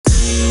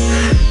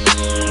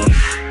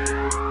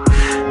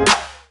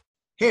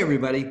Hey,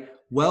 everybody.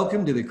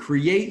 Welcome to the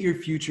Create Your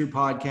Future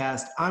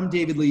podcast. I'm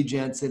David Lee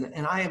Jensen,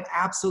 and I am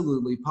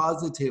absolutely,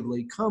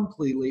 positively,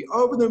 completely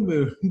over the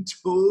moon,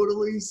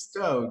 totally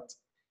stoked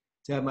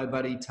to have my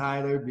buddy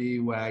Tyler B.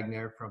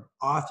 Wagner from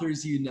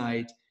Authors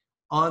Unite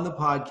on the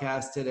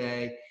podcast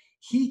today.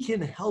 He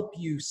can help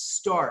you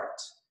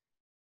start,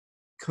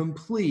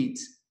 complete,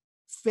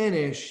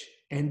 finish,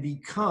 and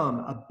become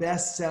a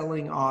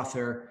best-selling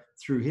author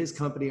through his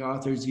company,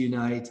 Authors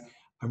Unite.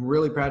 I'm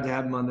really proud to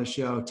have him on the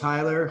show.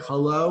 Tyler,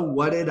 hello.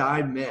 What did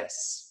I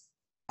miss?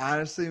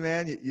 Honestly,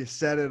 man, you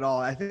said it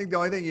all. I think the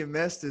only thing you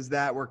missed is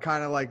that we're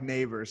kind of like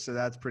neighbors, so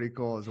that's pretty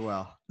cool as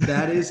well.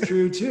 That is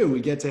true, too.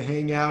 We get to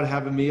hang out,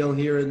 have a meal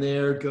here and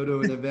there, go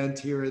to an event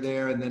here or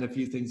there, and then a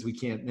few things we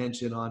can't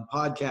mention on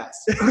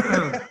podcasts.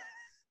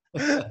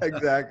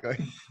 Exactly.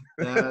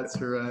 That's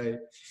right.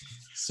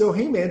 So,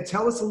 hey, man,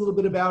 tell us a little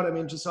bit about,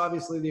 just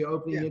obviously the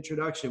opening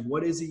introduction.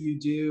 What is it you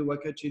do?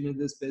 What got you into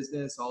this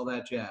business? All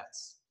that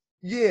jazz.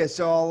 Yeah,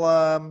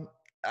 so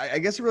I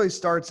guess it really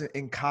starts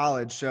in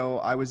college. So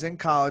I was in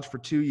college for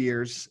 2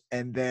 years,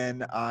 and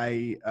then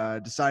I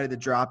decided to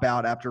drop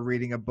out after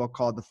reading a book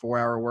called The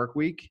 4-Hour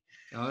Workweek.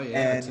 Oh,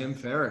 yeah, Tim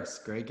Ferriss,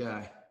 great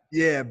guy.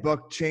 Yeah,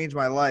 book changed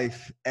my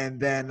life.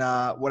 And then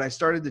what I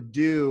started to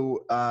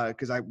do,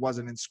 because I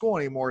wasn't in school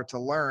anymore to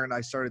learn,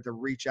 I started to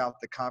reach out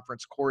to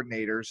conference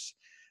coordinators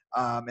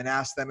and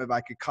ask them if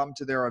I could come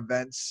to their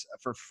events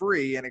for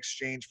free in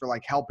exchange for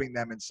like helping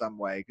them in some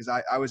way. Because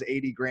I was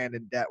 80 grand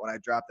in debt when I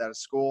dropped out of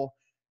school.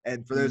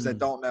 And for those that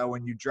don't know,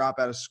 when you drop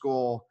out of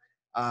school,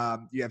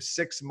 you have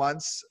 6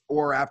 months,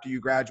 or after you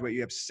graduate, you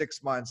have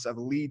 6 months of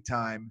lead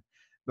time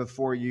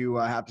before you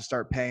have to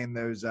start paying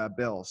those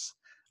bills.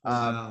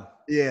 Wow.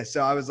 Yeah.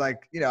 So I was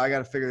like, I got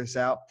to figure this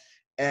out.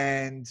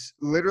 And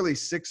literally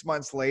 6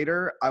 months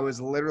later, I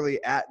was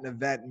literally at an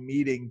event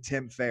meeting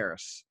Tim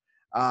Ferriss.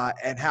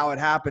 And how it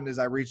happened is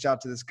I reached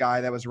out to this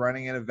guy that was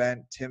running an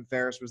event. Tim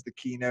Ferriss was the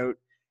keynote,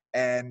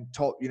 and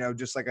told,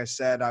 just like I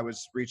said, I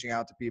was reaching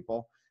out to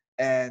people,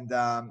 and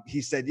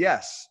he said,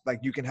 yes, like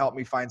you can help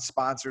me find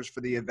sponsors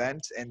for the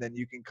event, and then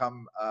you can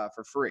come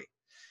for free.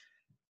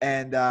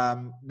 And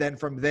then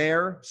from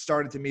there,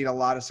 started to meet a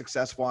lot of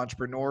successful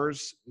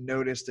entrepreneurs,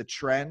 noticed a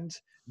trend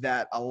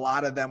that a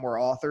lot of them were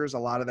authors, a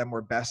lot of them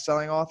were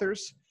best-selling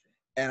authors.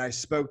 And I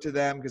spoke to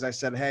them because I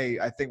said, hey,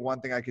 I think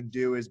one thing I can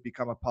do is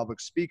become a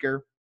public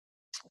speaker.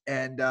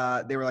 And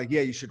they were like,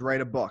 yeah, you should write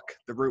a book.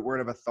 The root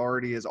word of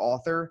authority is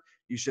author.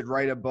 You should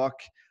write a book,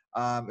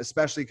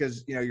 especially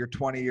because, you're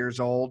 20 years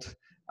old.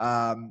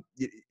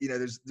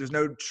 There's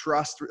no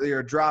trust. You're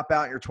a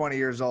dropout and you're 20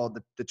 years old.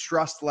 The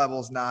trust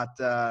level's not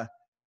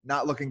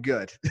looking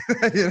good.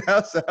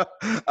 So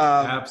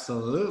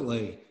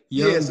Absolutely.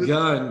 Young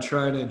gun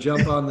trying to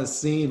jump on the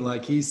scene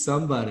like he's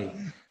somebody.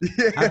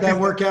 How'd that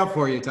work out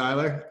for you,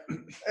 Tyler?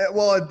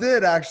 Well, it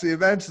did actually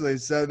eventually.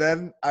 So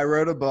then I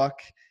wrote a book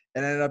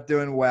and ended up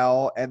doing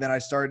well. And then I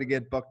started to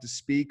get booked to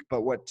speak.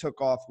 But what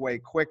took off way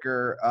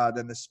quicker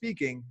than the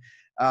speaking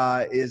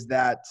is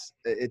that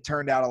it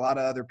turned out a lot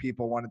of other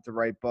people wanted to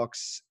write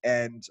books,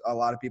 and a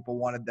lot of people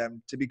wanted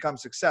them to become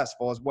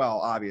successful as well,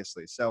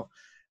 obviously. So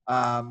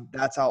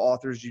that's how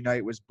Authors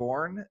Unite was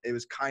born. It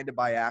was kind of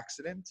by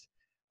accident.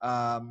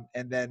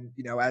 And then,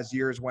 as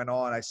years went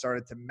on, I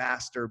started to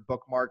master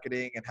book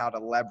marketing and how to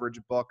leverage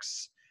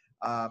books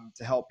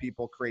to help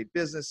people create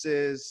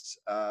businesses,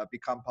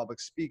 become public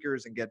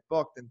speakers, and get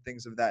booked and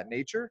things of that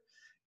nature.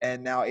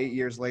 And now 8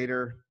 years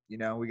later,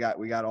 we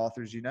got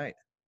Authors Unite.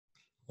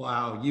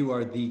 Wow, you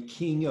are the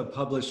king of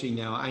publishing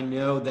now. I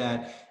know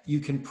that you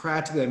can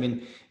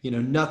practically,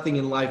 nothing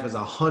in life is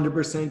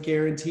 100%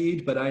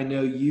 guaranteed, but I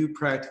know you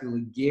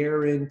practically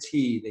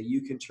guarantee that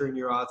you can turn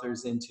your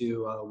authors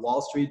into a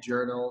Wall Street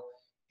Journal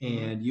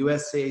and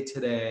USA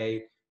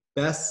Today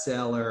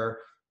bestseller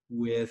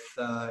with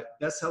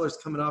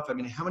bestsellers coming off.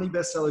 How many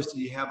bestsellers did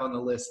you have on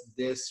the list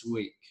this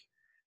week?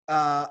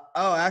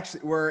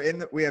 Actually,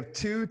 we have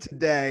 2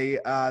 today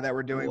that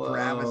we're doing for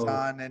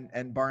Amazon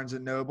and Barnes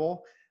and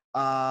Noble.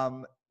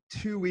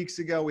 2 weeks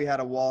ago, we had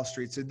a Wall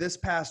Street. So this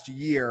past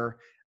year,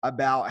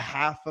 about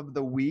half of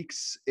the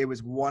weeks, it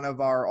was one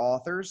of our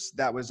authors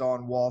that was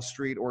on Wall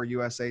Street or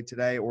USA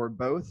Today or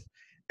both.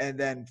 And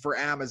then for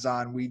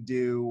Amazon, we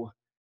do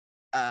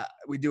a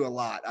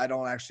lot. I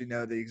don't actually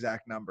know the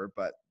exact number,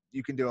 but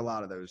you can do a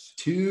lot of those.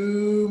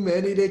 Too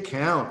many to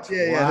count.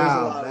 Yeah, there's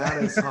a lot of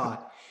that is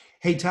hot.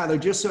 Hey, Tyler,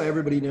 just so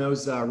everybody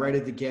knows right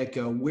at the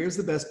get-go, where's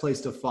the best place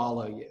to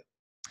follow you?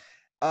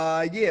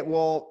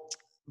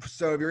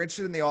 So if you're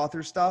interested in the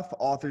author stuff,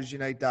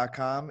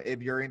 authorsunite.com.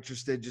 If you're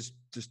interested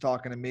just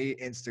talking to me,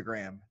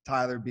 Instagram,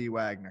 Tyler B.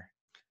 Wagner.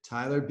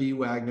 Tyler B.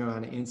 Wagner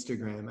on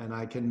Instagram. And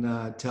I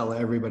can tell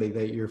everybody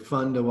that you're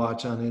fun to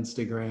watch on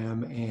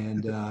Instagram.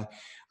 And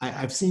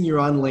I've seen you're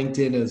on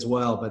LinkedIn as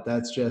well, but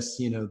that's just,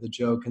 the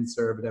Joe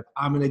Conservative.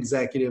 I'm an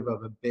executive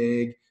of a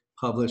big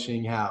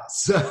publishing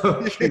house.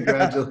 So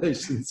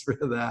congratulations for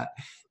that.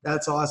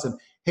 That's awesome.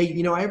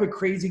 Hey, I have a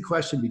crazy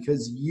question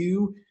because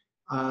you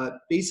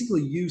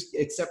basically you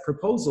accept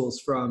proposals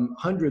from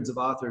hundreds of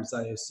authors,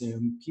 I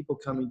assume, people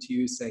coming to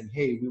you saying,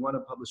 hey, we want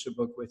to publish a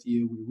book with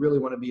you. We really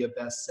want to be a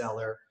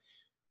bestseller.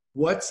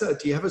 Do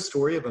you have a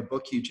story of a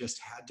book you just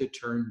had to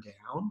turn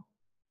down?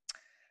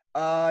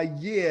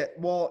 Yeah.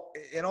 Well,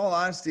 in all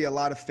honesty, a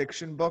lot of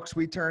fiction books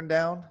we turn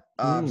down.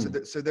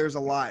 So there's a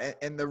lot.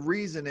 And the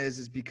reason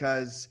is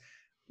because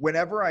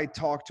whenever I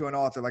talk to an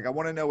author, like I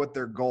want to know what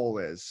their goal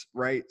is,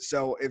 right?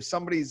 So if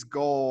somebody's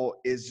goal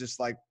is just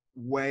like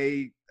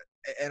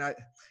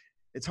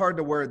it's hard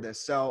to word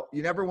this. So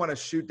you never want to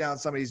shoot down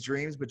somebody's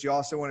dreams, but you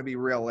also want to be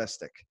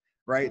realistic,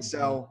 right? Mm-hmm.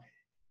 So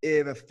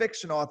if a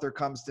fiction author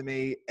comes to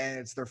me and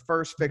it's their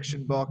first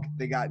fiction book,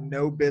 they got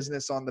no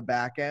business on the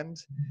back end,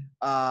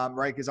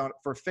 right? Because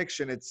for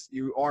fiction,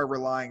 you are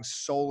relying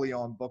solely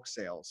on book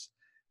sales.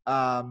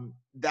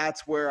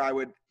 That's where I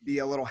would be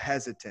a little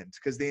hesitant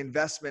because the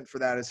investment for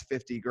that is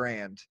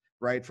 $50,000,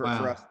 right?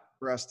 For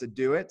us to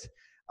do it.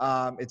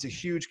 It's a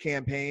huge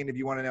campaign. If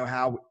you want to know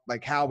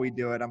how we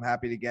do it, I'm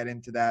happy to get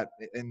into that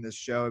in this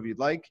show if you'd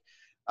like.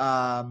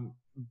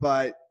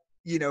 But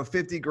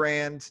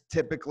 $50,000,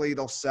 typically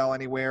they'll sell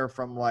anywhere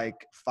from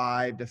like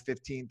 5,000 to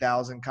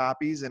 15,000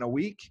 copies in a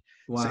week.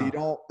 Wow. So you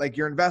don't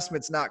your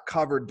investment's not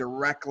covered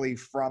directly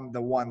from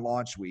the one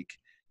launch week.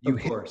 You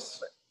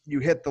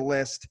hit the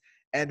list.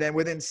 And then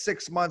within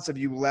 6 months of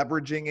you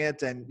leveraging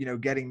it and,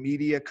 getting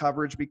media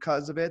coverage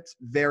because of it,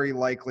 very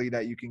likely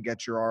that you can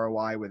get your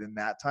ROI within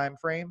that time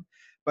frame.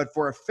 But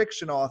for a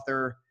fiction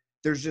author,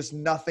 there's just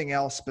nothing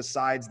else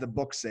besides the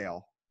book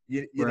sale,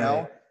 you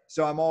know?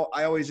 So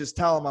I always just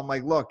tell them, I'm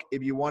like, look,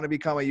 if you want to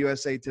become a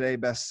USA Today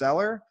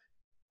bestseller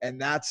and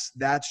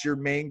that's your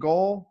main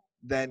goal,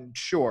 then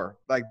sure,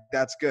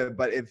 that's good.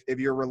 But if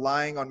you're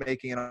relying on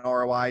making an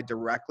ROI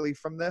directly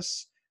from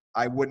this,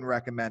 I wouldn't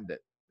recommend it.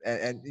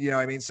 And you know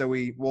what I mean? So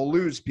we will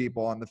lose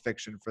people on the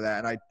fiction for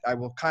that. And I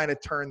will kind of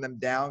turn them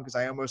down because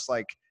I almost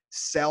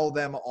sell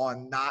them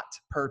on not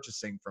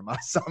purchasing from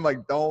us. I'm like,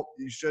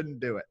 you shouldn't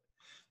do it.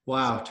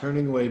 Wow.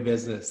 Turning away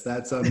business.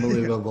 That's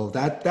unbelievable.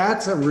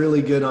 That's a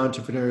really good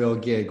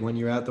entrepreneurial gig when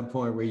you're at the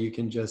point where you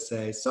can just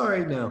say,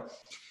 sorry, no.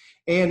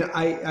 And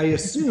I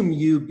assume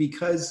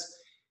because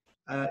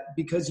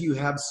you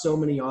have so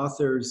many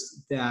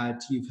authors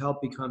that you've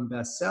helped become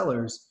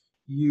bestsellers,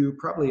 you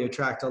probably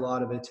attract a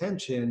lot of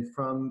attention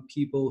from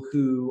people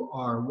who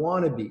are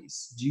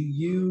wannabes. Do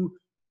you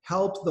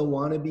help the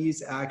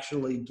wannabes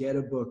actually get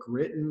a book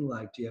written?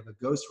 Do you have a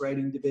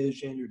ghostwriting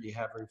division, or do you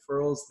have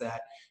referrals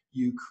that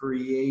you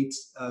create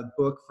a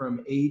book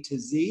from A to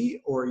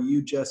Z, or are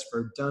you just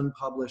for done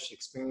published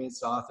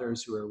experienced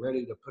authors who are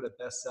ready to put a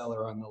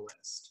bestseller on the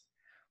list?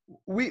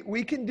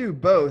 We can do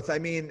both. I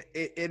mean,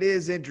 it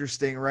is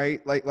interesting,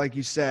 right? Like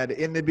you said,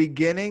 in the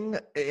beginning,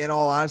 in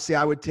all honesty,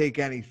 I would take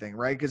anything,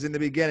 right? Because in the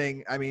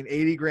beginning, I mean,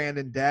 $80,000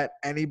 in debt,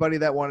 anybody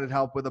that wanted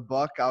help with a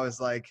book, I was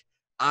like,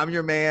 I'm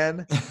your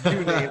man.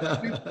 You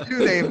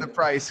name the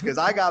price because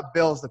I got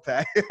bills to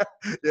pay.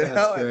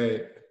 That's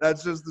great.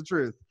 That's just the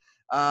truth.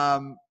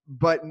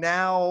 But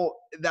now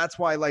that's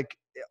why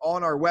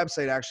on our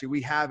website, actually,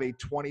 we have a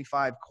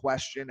 25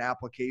 question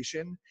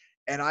application.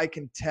 And I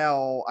can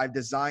tell I've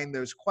designed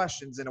those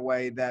questions in a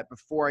way that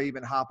before I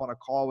even hop on a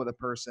call with a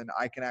person,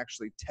 I can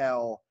actually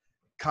tell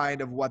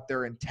kind of what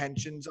their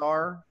intentions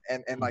are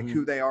and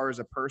who they are as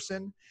a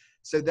person.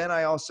 So then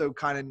I also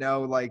kind of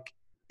know,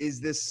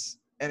 is this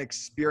an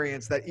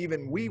experience that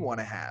even we want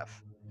to have?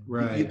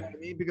 Right. You know what I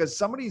mean? Because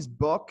somebody's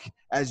book,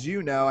 as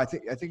you know, I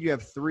think you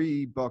have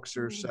 3 books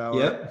or so,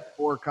 yep.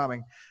 or 4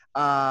 coming.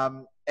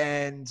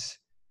 And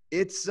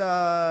it's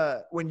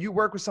when you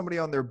work with somebody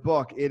on their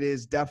book,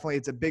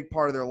 it's a big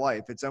part of their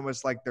life. It's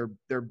almost like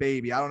their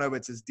baby. I don't know if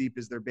it's as deep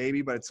as their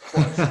baby, but it's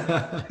close.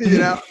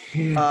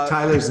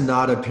 Tyler's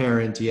not a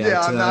parent yet.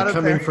 Yeah, I'm not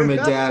coming from a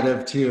dad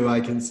of 2,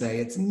 I can say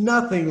it's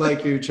nothing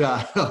like your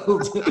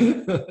child.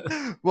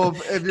 Well,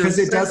 because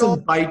it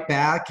doesn't bite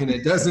back and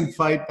it doesn't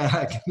fight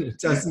back and it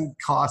doesn't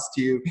cost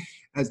you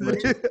as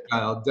much as a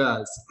child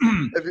does.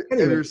 If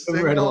you're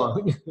single, right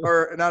along.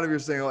 Or not if you're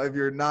single, if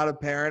you're not a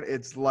parent,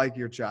 it's like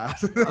your child.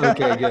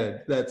 Okay,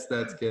 good. That's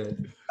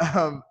good.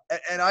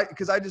 And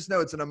I just know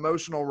it's an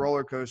emotional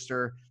roller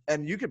coaster,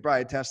 and you could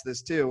probably attest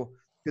this too,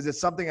 because it's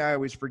something I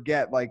always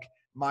forget. Like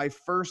my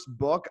first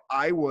book,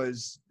 I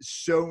was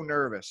so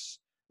nervous.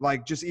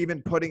 Just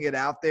even putting it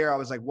out there, I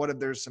was like, what if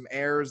there's some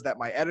errors that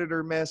my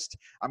editor missed?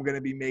 I'm going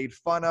to be made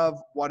fun of.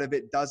 What if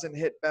it doesn't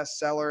hit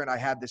bestseller? And I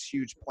had this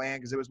huge plan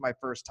because it was my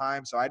first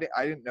time. So I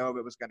didn't know if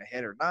it was going to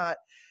hit or not.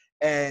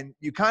 And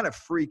you kind of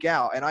freak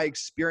out. And I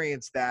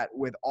experienced that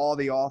with all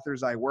the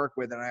authors I work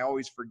with. And I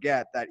always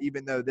forget that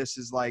even though this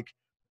is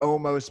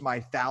almost my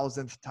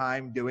 1,000th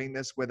time doing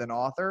this with an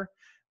author,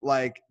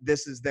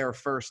 this is their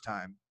first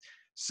time.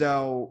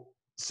 So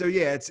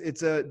yeah,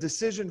 it's a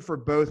decision for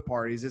both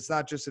parties. It's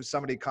not just if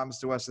somebody comes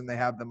to us and they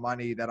have the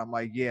money that I'm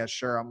like, yeah,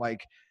 sure. I'm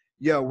like,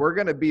 yo, we're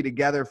going to be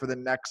together for the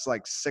next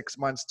 6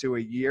 months to a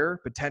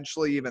year,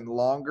 potentially even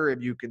longer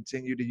if you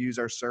continue to use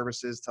our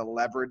services to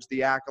leverage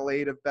the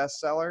accolade of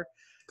bestseller.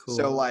 Cool.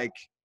 So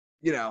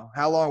you know,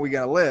 how long are we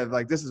going to live?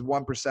 Like, this is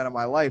 1% of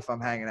my life I'm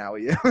hanging out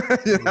with you.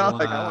 You know, Wow.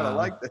 like, I want to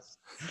like this.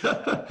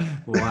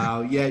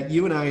 Wow. Yeah.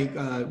 You and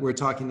I were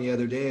talking the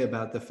other day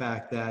about the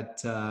fact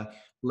that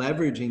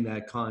leveraging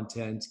that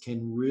content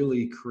can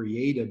really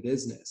create a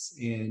business.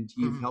 And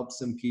you've Mhm. helped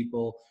some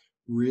people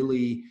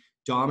really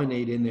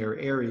dominate in their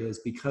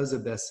areas because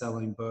of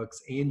best-selling books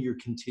and your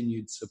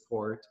continued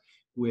support,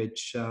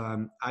 which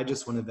I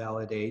just want to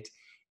validate.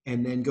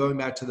 And then going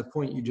back to the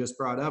point you just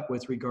brought up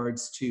with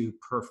regards to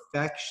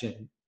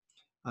perfection,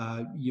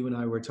 you and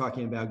I were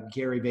talking about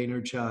Gary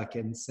Vaynerchuk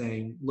and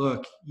saying,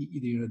 look,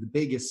 you know, the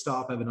biggest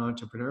stop of an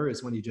entrepreneur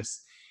is when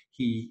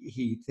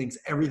he thinks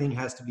everything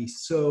has to be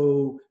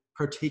so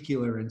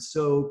particular and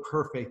so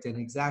perfect and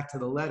exact to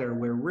the letter,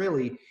 where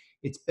really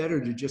it's better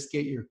to just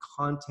get your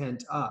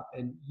content up.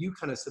 And you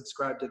kind of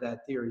subscribe to that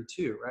theory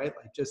too, right?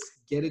 Like, just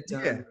get it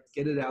Yeah. done,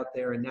 get it out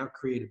there, and now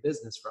create a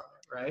business from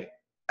it, right?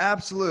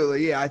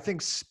 Absolutely. Yeah. I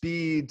think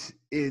speed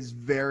is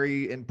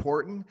very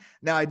important.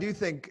 Now, I do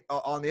think,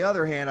 on the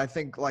other hand, I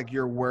think like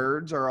your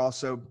words are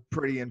also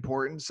pretty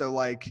important. So,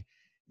 like,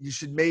 you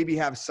should maybe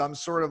have some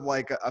sort of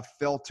like a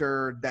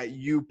filter that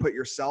you put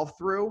yourself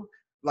through.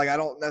 Like, I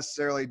don't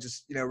necessarily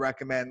just, you know,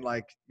 recommend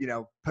like, you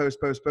know, post.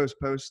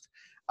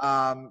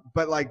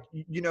 But like,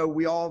 you know,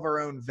 we all have our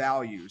own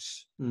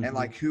values and Mm-hmm.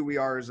 like who we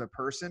are as a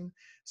person.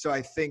 So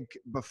I think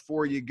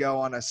before you go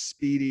on a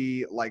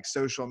speedy, like,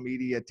 social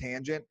media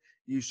tangent,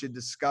 you should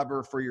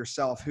discover for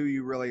yourself who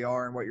you really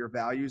are and what your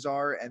values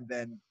are, and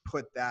then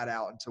put that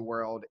out into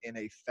world in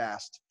a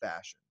fast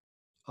fashion.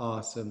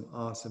 Awesome,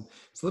 awesome.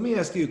 So let me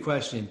ask you a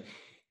question.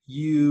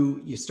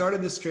 You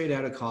started this straight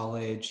out of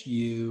college.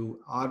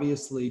 You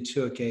obviously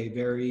took a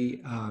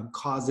very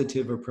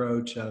causative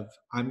approach of,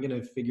 I'm going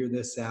to figure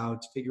this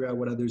out, figure out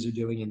what others are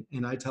doing.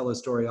 And I tell a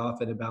story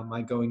often about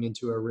my going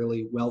into a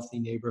really wealthy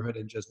neighborhood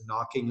and just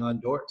knocking on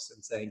doors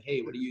and saying,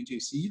 hey, what do you do?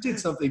 So you did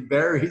something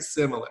very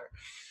similar.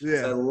 So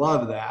I Yeah.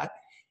 love that.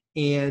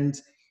 And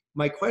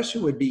my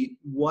question would be,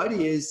 what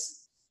is,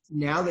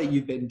 now that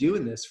you've been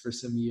doing this for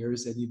some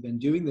years and you've been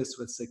doing this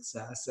with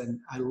success, and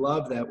I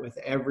love that with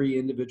every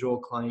individual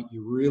client,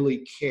 you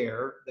really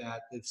care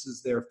that this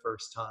is their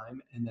first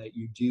time and that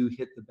you do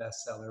hit the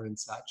bestseller and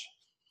such.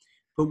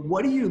 But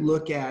what do you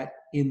look at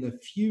in the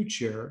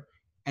future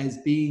as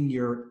being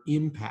your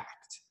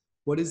impact?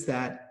 What is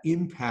that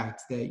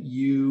impact that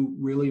you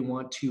really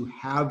want to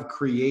have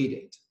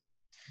created?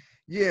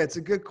 Yeah, it's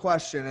a good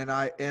question.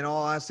 And in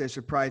all honesty, I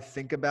should probably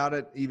think about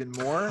it even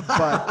more,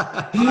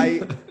 but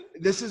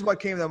this is what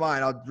came to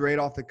mind. I'll right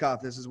off the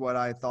cuff. This is what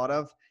I thought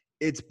of.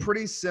 It's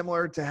pretty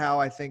similar to how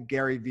I think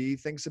Gary Vee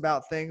thinks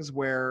about things,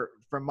 where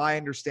from my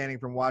understanding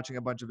from watching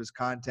a bunch of his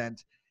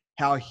content,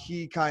 how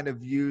he kind of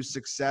views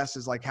success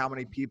as like how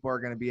many people are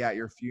going to be at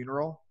your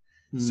funeral.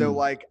 So Hmm.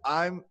 like,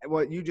 I'm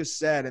what you just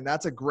said, and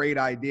that's a great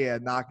idea,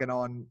 knocking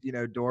on, you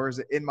know, doors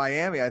in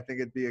Miami. I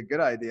think it'd be a good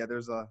idea.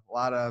 There's a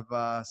lot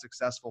of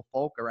successful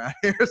folk around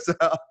here. So,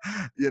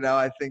 you know,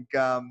 I think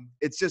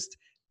it's just,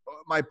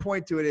 my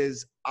point to it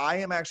is I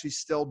am actually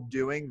still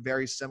doing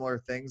very similar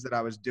things that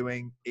I was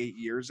doing 8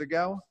 years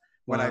ago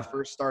when I Wow.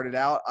 first started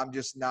out. I'm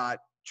just not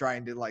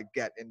trying to like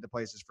get into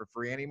places for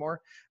free anymore.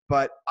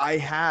 But I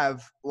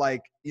have,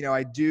 like, you know,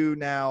 I do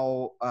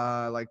now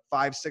like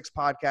 5-6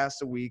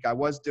 podcasts a week. I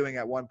was doing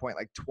at one point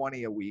like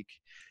 20 a week.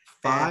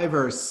 And 5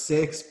 or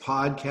 6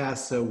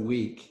 podcasts a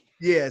week.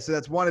 yeah, so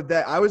that's one a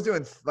day. I was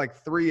doing like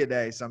 3 a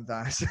day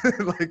sometimes.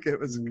 Like, it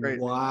was crazy.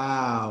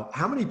 Wow.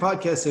 How many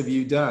podcasts have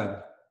you done?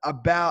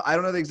 About, I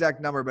don't know the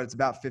exact number, but it's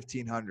about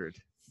 1,500.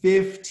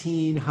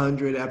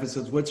 1,500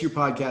 episodes. What's your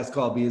podcast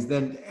called? Because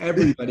then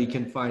everybody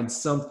can find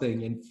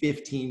something in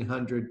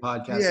 1,500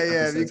 podcast Yeah, you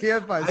episodes.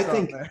 can't find I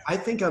something think there. I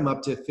think I'm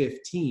up to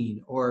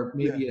 15, or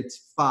Yeah. maybe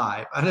it's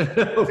 5. I don't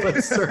know,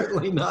 but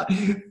certainly not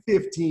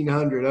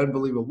 1,500.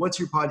 Unbelievable. What's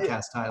your Yeah,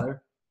 podcast,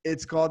 Tyler?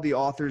 it's called the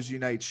Authors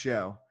Unite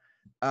Show.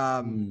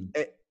 And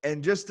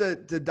just to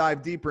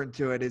dive deeper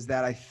into it, is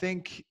that I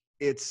think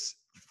it's,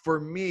 for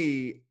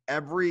me,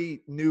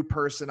 every new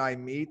person I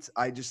meet,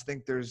 I just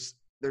think there's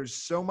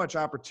so much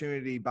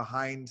opportunity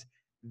behind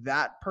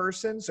that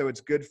person. So it's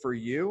good for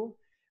you,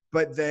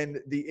 but then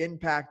the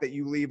impact that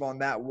you leave on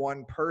that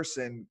one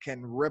person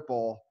can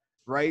ripple,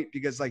 right?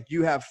 Because like,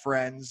 you have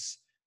friends,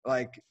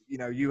 like, you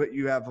know,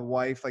 you have a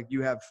wife, like,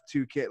 you have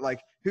 2 kids,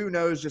 like, who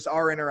knows, just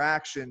our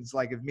interactions,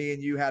 like, if me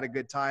and you had a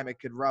good time, it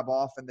could rub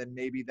off, and then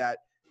maybe that,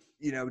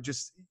 you know,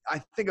 just, I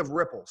think of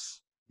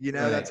ripples, you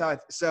know, that's Right.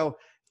 how so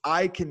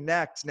I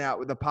connect now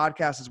with the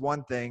podcast is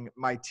one thing.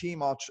 My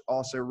team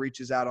also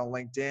reaches out on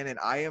LinkedIn, and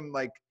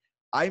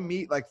I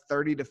meet like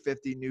 30 to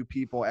 50 new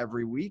people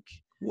every week.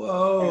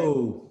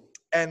 Whoa.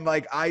 And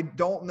like, I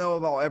don't know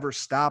if I'll ever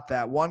stop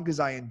that. One, because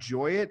I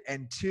enjoy it,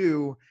 and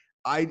two,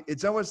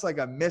 it's almost like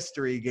a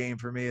mystery game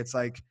for me. It's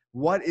like,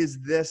 what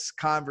is this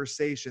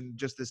conversation,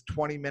 just this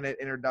 20-minute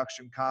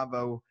introduction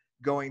convo,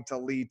 going to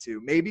lead to?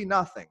 Maybe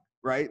nothing,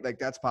 right? Like,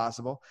 that's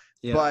possible.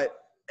 Yeah. But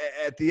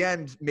at the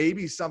end,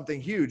 maybe something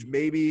huge,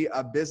 maybe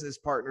a business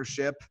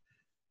partnership,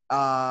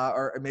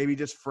 or maybe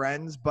just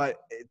friends. But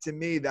to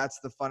me, that's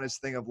the funnest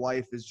thing of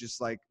life, is just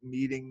like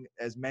meeting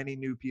as many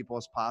new people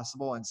as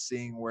possible and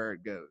seeing where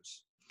it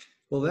goes.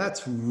 Well,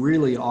 that's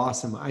really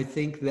awesome. I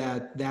think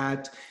that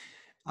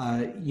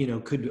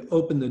could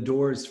open the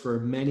doors for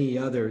many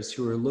others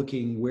who are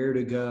looking where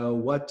to go,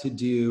 what to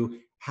do,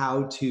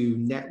 how to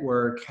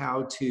network,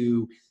 how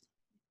to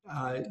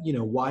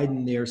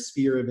widen their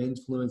sphere of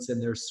influence and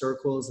their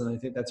circles. And I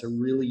think that's a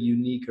really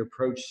unique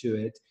approach to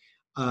it.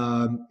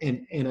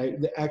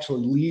 That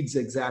actually leads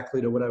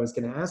exactly to what I was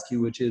going to ask you,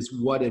 which is,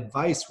 what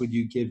advice would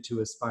you give to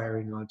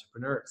aspiring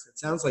entrepreneurs? It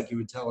sounds like you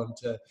would tell them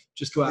to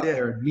just go out Yeah.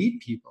 there and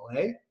meet people,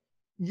 eh?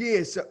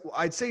 Yeah, so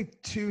I'd say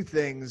two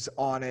things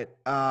on it.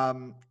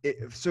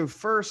 So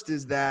first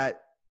is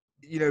that,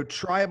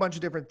 try a bunch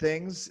of different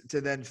things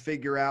to then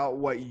figure out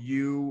what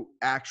you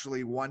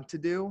actually want to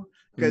do.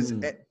 Because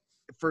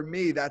for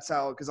me, that's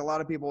how, because a lot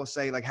of people will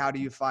say, like, how do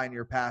you find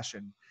your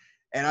passion?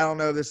 And I don't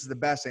know if this is the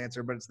best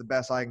answer, but it's the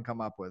best I can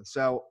come up with.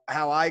 So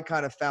how I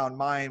kind of found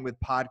mine with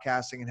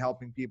podcasting and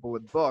helping people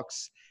with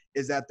books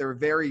is that they're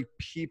very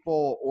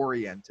people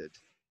oriented.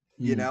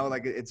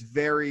 Like it's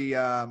very,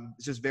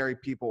 it's just very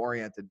people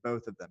oriented,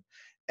 both of them.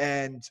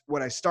 And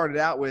what I started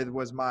out with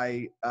was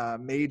my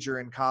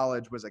major in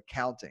college was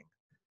accounting,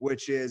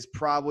 which is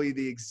probably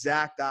the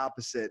exact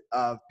opposite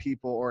of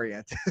people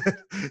oriented.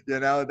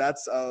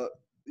 That's,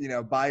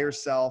 by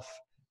yourself.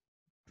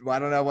 Well, I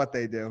don't know what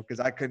they do because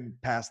I couldn't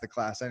pass the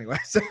class anyway.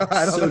 So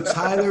I don't know.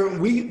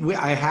 Tyler,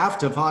 I have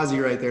to pause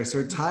you right there.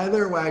 So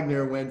Tyler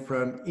Wagner went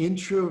from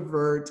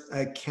introvert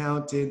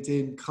accountant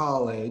in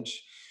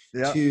college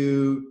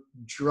to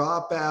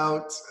drop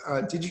out.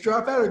 Did you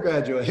drop out or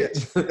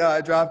graduate? No, I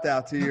dropped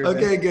out 2 years.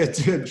 Okay, good.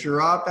 To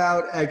drop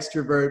out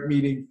extrovert,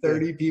 meeting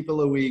 30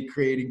 people a week,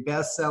 creating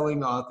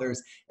best-selling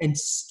authors, and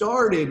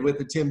started with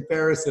the Tim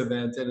Ferriss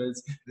event, and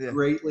it's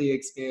greatly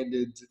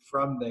expanded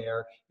from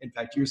there. In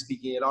fact, you're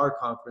speaking at our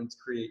conference,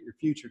 Create Your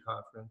Future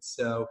conference.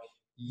 So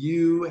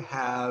you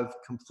have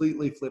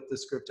completely flipped the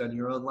script on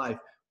your own life.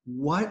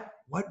 What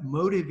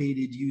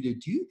motivated you to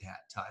do that,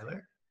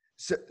 Tyler?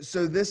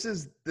 So this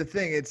is the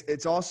thing.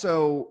 It's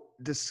also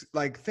just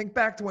like, think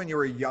back to when you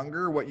were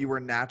younger, what you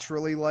were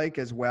naturally like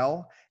as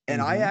well.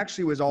 And I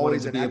actually was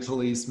always a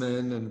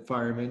policeman and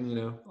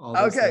fireman, all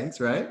those things,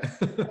 right?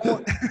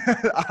 Well,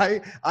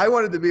 I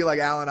wanted to be like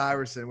Allen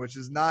Iverson, which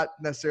is not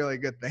necessarily a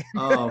good thing.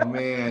 Oh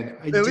man.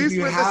 Do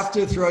you have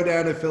to throw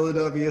down a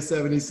Philadelphia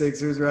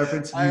 76ers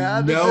reference?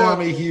 I'm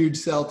a huge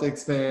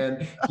Celtics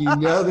fan.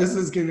 This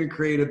is going to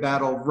create a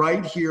battle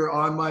right here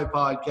on my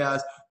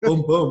podcast.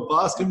 Boom, boom,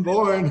 Boston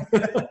born.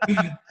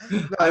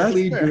 I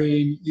bleed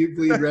green. You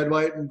bleed red,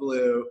 white, and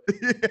blue.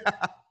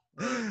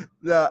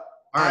 Yeah.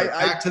 All right,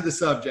 back to the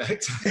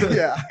subject.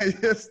 Yeah, you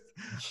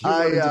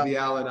wanted to be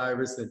Allen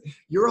Iverson.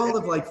 You're all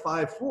of like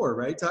 5'4",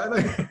 right,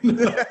 Tyler?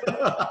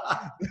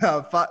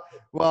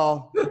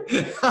 Well,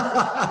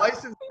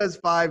 license says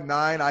 5'9".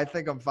 I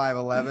think I'm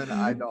 5'11".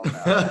 I don't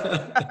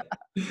know.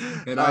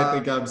 And I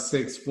think I'm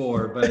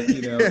 6'4", but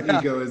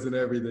ego isn't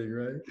everything,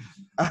 right?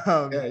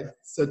 Okay,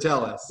 so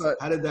tell us,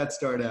 how did that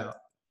start out?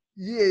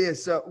 Yeah.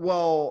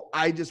 So,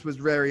 I just was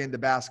very into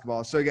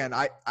basketball. So again,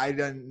 I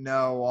didn't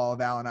know all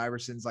of Allen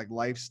Iverson's like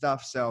life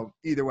stuff. So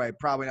either way,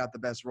 probably not the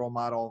best role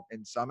model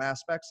in some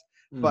aspects,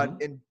 but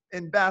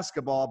in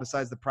basketball,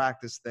 besides the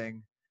practice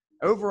thing,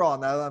 overall,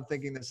 now that I'm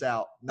thinking this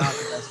out, not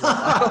the best role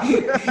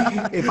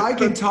model. If I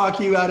can talk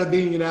you out of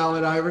being an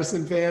Allen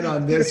Iverson fan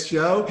on this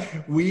show,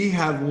 we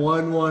have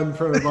won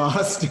from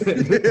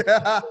Boston.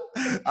 Yeah,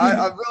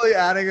 I'm really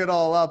adding it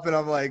all up, and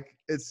I'm like,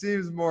 it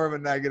seems more of a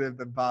negative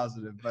than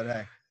positive, but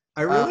hey.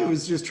 I really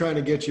was just trying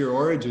to get your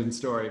origin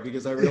story,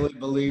 because I really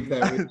believe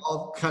that we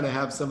all kind of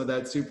have some of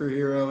that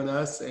superhero in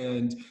us,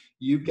 and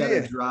you've got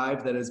a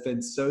drive that has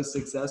been so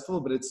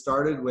successful, but it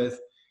started with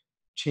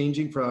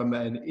changing from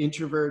an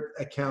introvert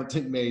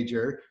accountant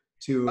major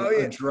to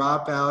a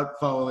dropout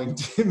following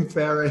Tim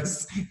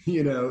Ferriss,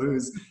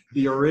 who's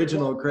the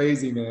original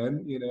crazy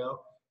man,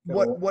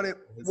 What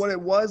it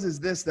was is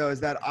this, though, is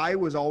that I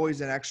was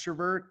always an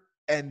extrovert.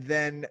 And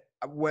then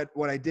what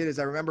I did is,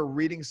 I remember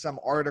reading some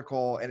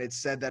article, and it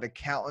said that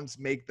accountants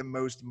make the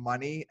most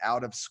money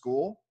out of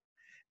school.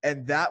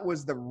 And that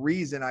was the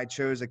reason I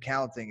chose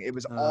accounting. It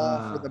was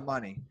all for the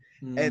money.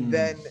 And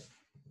then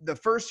the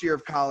first year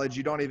of college,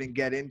 you don't even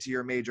get into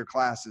your major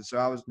classes.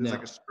 So it was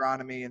like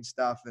astronomy and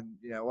stuff, and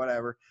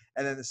whatever.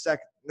 And then the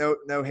second,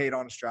 no hate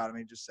on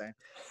astronomy, just saying.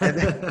 And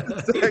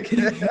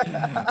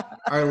then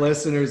our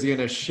listeners are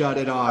gonna shut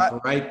it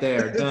off right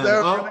there.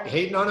 Done.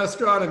 Hating on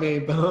astronomy.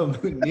 Boom.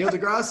 Neil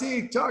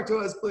deGrasse, talk to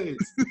us, please.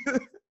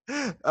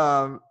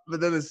 But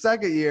then the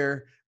second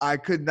year, I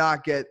could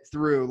not get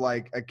through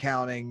like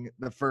accounting,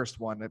 the first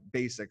one, the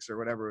basics or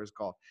whatever it was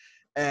called,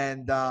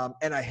 and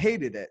I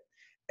hated it.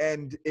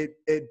 And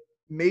it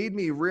made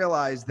me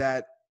realize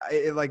that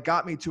it like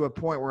got me to a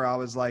point where I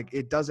was like,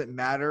 it doesn't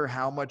matter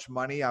how much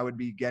money I would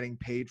be getting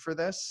paid for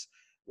this.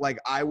 Like,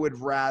 I would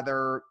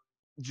rather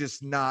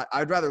just not,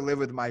 I'd rather live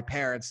with my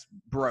parents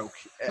broke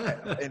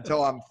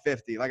until I'm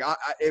 50. Like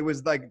it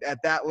was like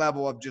at that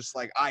level of just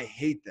like, I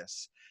hate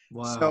this.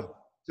 Wow.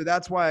 So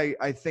that's why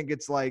I think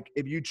it's like,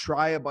 if you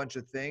try a bunch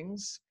of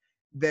things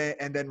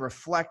and then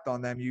reflect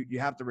on them, you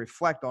have to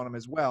reflect on them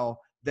as well.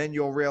 Then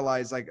you'll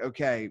realize like,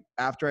 okay,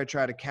 after I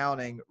tried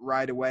accounting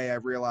right away, I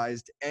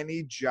realized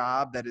any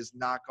job that is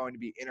not going to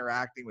be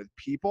interacting with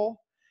people,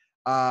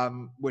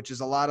 which is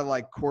a lot of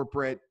like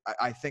corporate,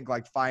 I think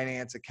like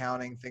finance,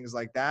 accounting, things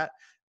like that.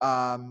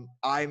 I'm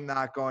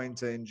not going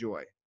to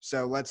enjoy.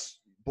 So let's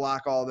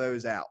block all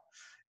those out.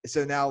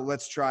 So now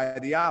let's try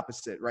the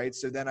opposite, right?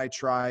 So then I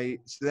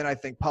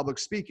think public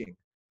speaking.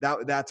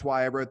 That's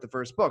why I wrote the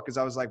first book, because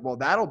I was like, well,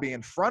 that'll be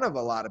in front of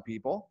a lot of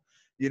people.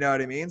 You know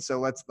what I mean? So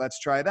let's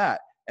try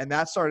that. And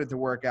that started to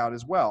work out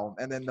as well.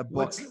 And then the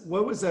book.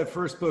 What was that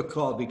first book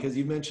called? Because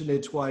you mentioned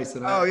it twice,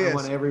 and I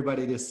want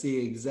everybody to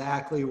see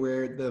exactly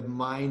where the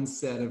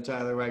mindset of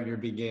Tyler Wagner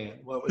began.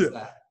 What was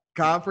that?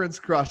 Conference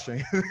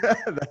Crushing.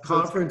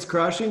 Conference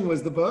Crushing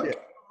was the book? Yeah.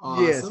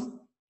 Awesome. Yes.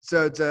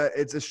 So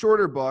it's a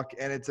shorter book,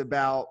 and it's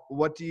about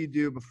what do you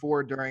do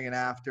before, during, and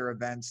after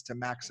events to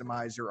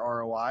maximize your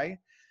ROI.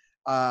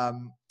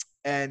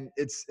 And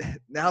it's,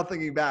 now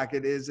thinking back,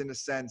 it is, in a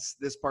sense,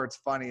 this part's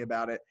funny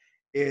about it,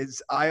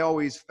 is I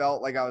always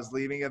felt like I was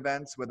leaving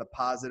events with a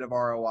positive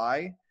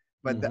ROI,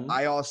 but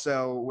I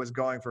also was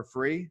going for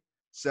free.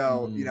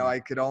 So,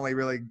 I could only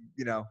really,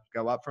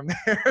 go up from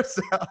there.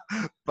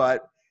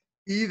 But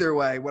either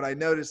way, what I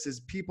noticed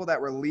is people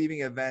that were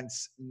leaving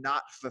events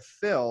not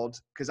fulfilled,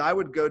 because I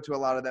would go to a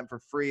lot of them for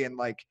free, and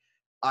like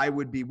I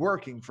would be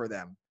working for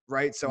them,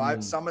 right? So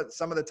some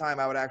of the time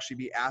I would actually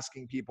be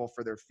asking people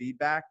for their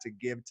feedback to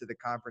give to the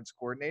conference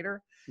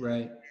coordinator.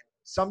 Right.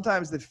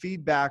 Sometimes the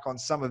feedback on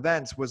some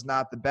events was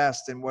not the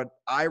best. And what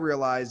I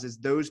realized is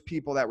those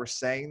people that were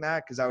saying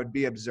that, because I would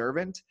be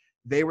observant,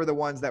 they were the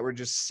ones that were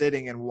just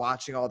sitting and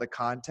watching all the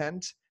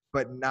content,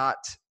 but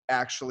not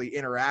actually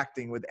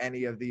interacting with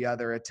any of the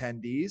other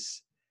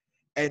attendees.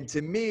 And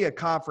to me, a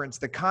conference,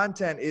 the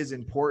content is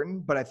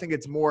important, but I think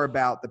it's more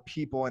about the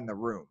people in the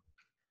room,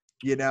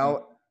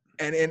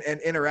 and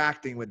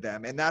interacting with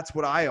them. And that's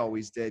what I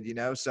always did,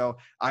 so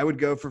I would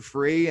go for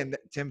free, and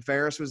Tim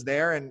Ferriss was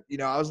there, and,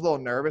 I was a little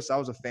nervous. I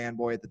was a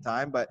fanboy at the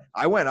time, but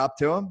I went up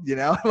to him,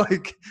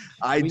 like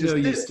we know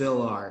you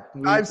still are.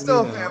 I'm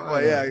still a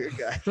fanboy.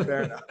 Yeah. Okay.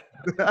 Fair enough.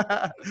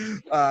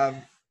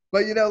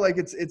 But like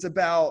it's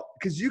about,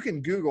 because you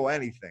can Google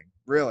anything,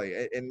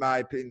 really, in my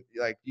opinion,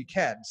 like you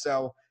can.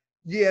 So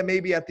yeah,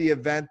 maybe at the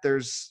event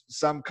there's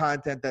some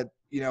content that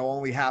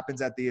only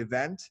happens at the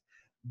event,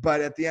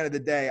 but at the end of the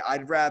day,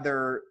 I'd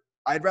rather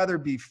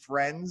be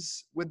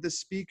friends with the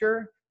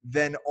speaker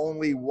than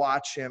only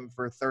watch him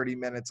for 30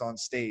 minutes on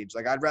stage.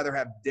 Like I'd rather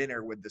have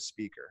dinner with the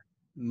speaker.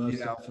 Most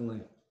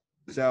definitely.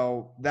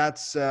 So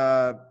that's,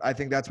 I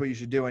think that's what you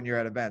should do when you're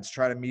at events.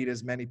 Try to meet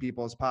as many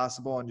people as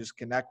possible and just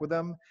connect with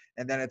them.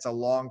 And then it's a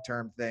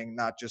long-term thing,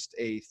 not just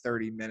a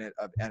 30-minute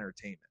of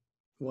entertainment.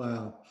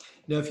 Wow.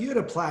 Now, if you had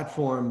a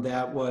platform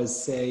that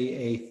was, say,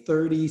 a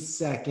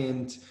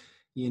 30-second,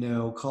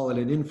 call it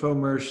an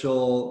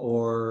infomercial,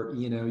 or,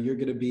 you're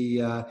going to be,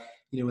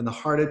 in the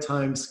heart of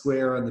Times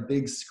Square on the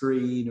big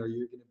screen, or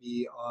you're going to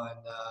be on,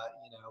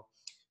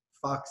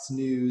 Fox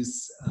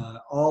News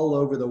all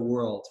over the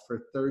world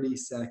for 30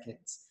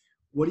 seconds.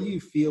 What do you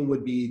feel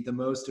would be the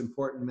most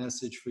important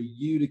message for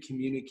you to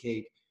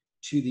communicate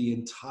to the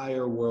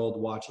entire world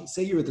watching?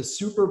 Say you're at the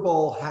Super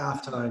Bowl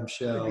halftime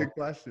show. Good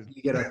question.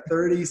 You get a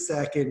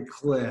 30-second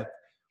clip.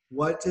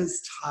 What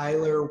does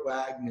Tyler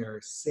Wagner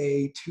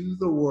say to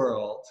the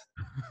world?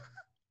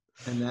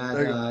 And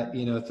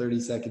that, 30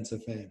 seconds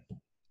of fame.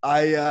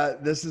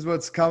 This is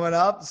what's coming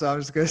up, so I'm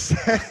just going to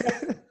say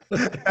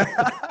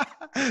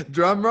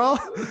drum roll.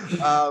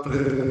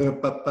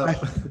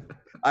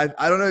 I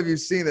don't know if you've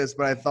seen this,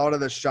 but I thought of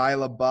the Shia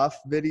LaBeouf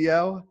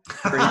video.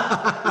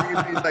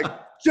 He's like,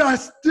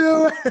 just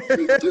do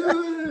it.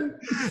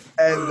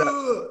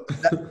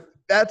 And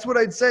that's what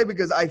I'd say,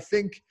 because I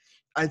think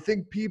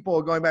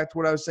people, going back to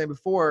what I was saying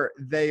before,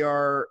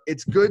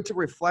 it's good to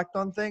reflect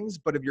on things,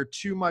 but if you're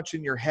too much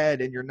in your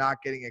head and you're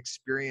not getting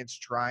experience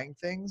trying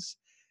things,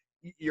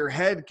 your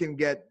head can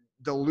get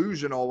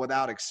delusional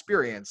without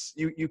experience.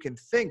 You can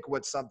think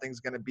what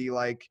something's going to be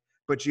like,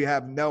 but you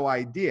have no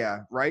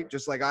idea, right?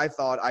 Just like I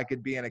thought I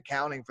could be in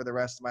accounting for the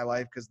rest of my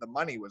life because the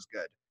money was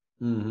good.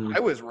 I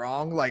was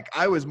wrong. Like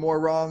I was more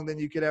wrong than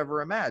you could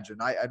ever imagine.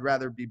 I'd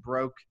rather be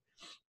broke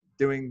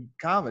doing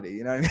comedy,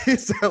 you know what I mean?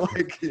 So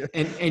like, yeah.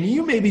 And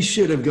you maybe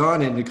should have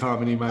gone into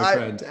comedy, my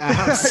friend.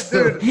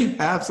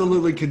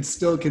 Absolutely could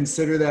still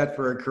consider that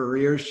for a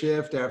career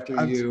shift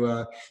after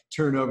you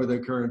turn over the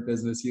current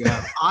business you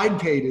have. I'd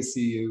pay to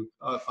see you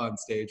up on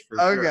stage for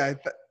sure. Okay.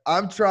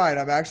 I'm trying.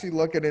 I'm actually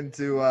looking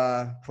into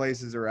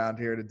places around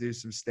here to do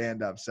some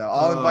stand-up. So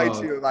I'll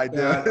invite you Oh, if I do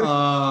it.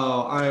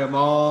 I am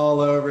all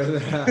over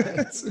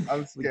that.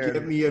 I'm Get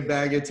scared. me a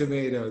bag of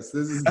tomatoes.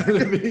 This is going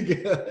to be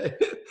good.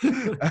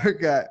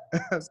 Okay.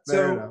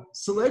 Fair enough.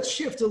 So let's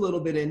shift a little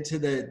bit into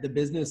the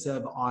business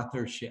of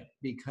authorship,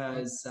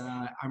 because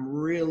I'm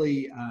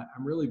really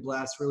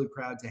blessed, really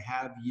proud to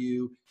have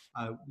you.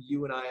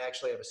 You and I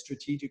actually have a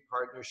strategic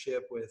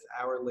partnership with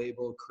our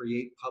label,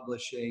 Create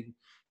Publishing,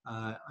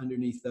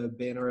 underneath the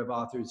banner of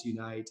Authors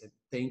Unite. And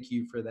thank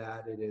you for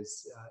that. It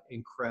is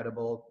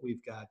incredible.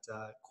 We've got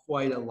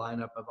quite a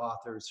lineup of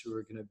authors who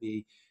are going to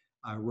be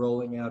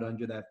rolling out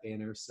under that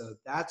banner. So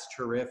that's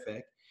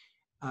terrific.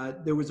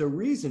 There was a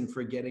reason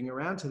for getting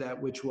around to that,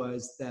 which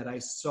was that I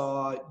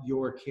saw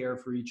your care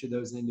for each of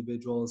those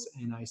individuals,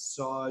 and I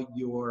saw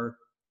your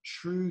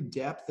true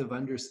depth of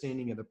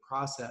understanding of the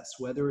process,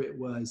 whether it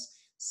was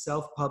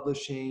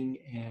self-publishing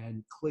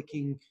and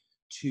clicking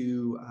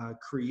to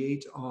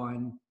create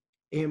on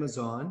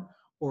Amazon,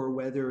 or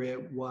whether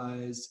it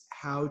was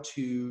how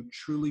to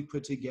truly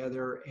put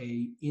together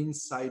a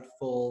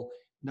insightful,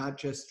 not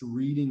just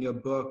reading a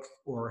book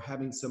or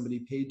having somebody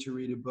paid to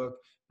read a book,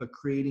 but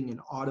creating an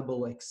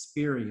audible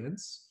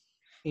experience.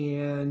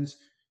 And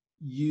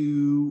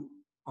you,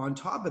 on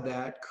top of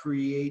that,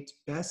 create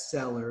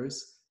bestsellers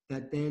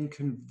that then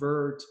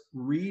convert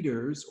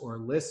readers or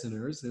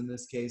listeners, in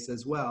this case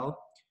as well,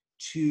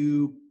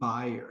 to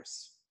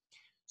buyers.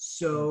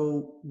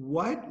 So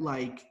what,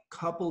 like,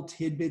 couple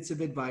tidbits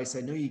of advice,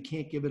 I know you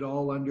can't give it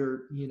all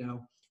under,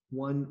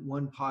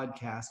 one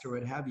podcast or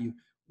what have you.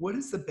 What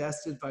is the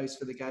best advice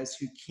for the guys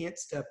who can't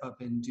step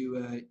up and do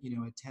a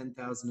 $10,000, a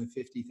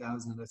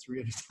 $50,000, a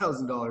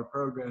 $300,000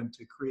 program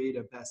to create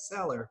a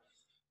bestseller,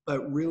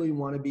 but really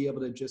want to be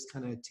able to just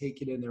kind of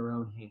take it in their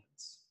own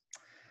hands?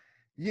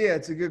 Yeah,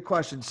 it's a good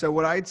question. So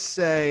what I'd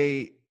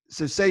say,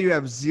 so say you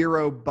have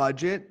zero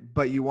budget,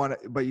 but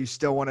you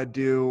still want to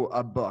do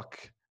a book.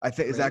 I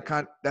think is that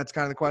that's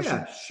kind of the question?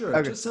 Yeah, sure.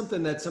 Okay. Just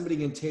something that somebody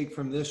can take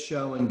from this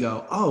show and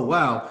go, oh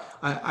wow,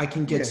 I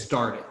can get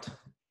started.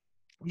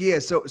 Yeah.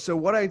 So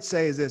what I'd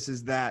say is this,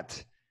 is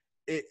that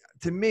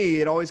to me,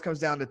 it always comes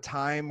down to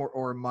time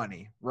or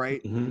money,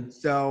 right? Mm-hmm.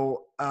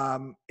 So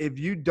if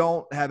you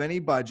don't have any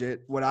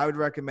budget, what I would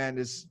recommend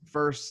is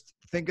first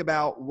think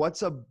about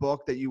what's a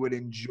book that you would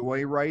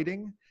enjoy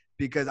writing,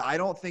 because I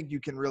don't think you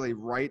can really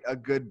write a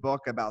good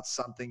book about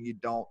something you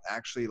don't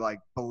actually like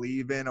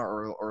believe in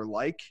or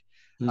like.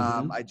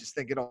 Mm-hmm. I just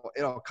think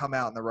it'll come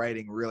out in the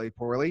writing really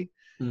poorly.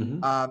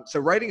 Mm-hmm.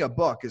 So writing a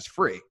book is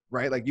free,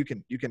 right? Like you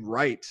can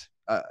write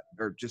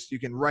you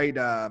can write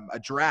a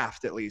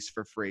draft at least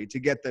for free to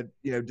get the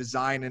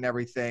design and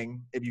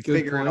everything. If you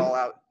figure it all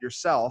out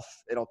yourself,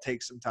 it'll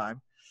take some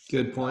time.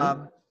 Good point.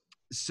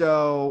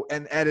 So,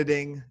 and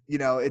editing,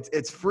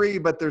 it's free,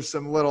 but there's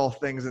some little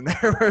things in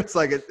there where it's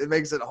like it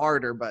makes it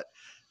harder. But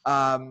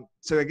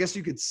so I guess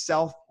you could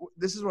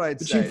this is what I'd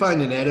say. But you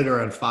find an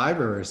editor on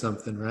Fiverr or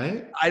something,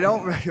 right? I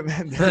don't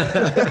recommend it.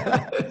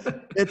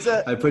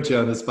 I put you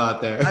on the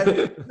spot there.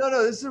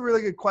 No, this is a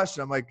really good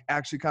question. I'm like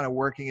actually kind of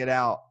working it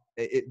out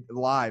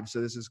live. So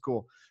this is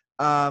cool.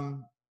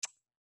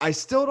 I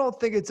still don't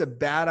think it's a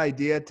bad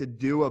idea to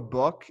do a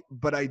book,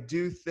 but I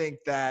do think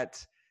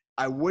that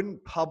I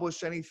wouldn't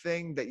publish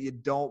anything that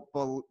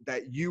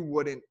that you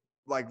wouldn't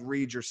like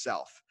read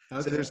yourself.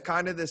 Okay. So there's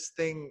kind of this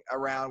thing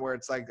around where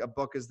it's like a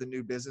book is the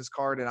new business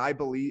card. And I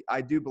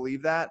do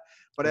believe that,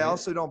 but I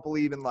also don't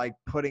believe in like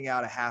putting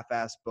out a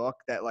half-assed book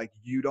that like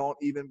you don't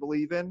even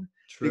believe in.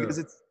 True. Because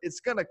it's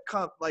going to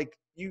come like,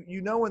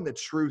 when the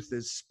truth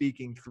is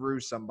speaking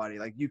through somebody,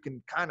 like you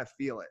can kind of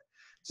feel it.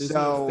 There's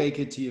no fake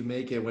it till you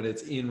make it when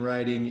it's in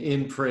writing,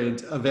 in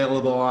print,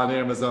 available on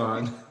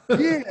Amazon.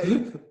 Yeah.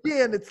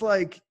 And it's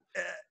like,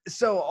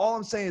 so all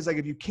I'm saying is like,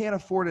 if you can't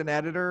afford an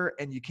editor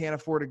and you can't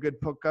afford a good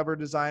book cover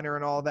designer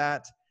and all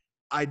that,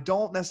 I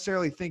don't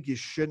necessarily think you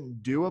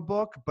shouldn't do a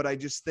book, but I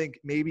just think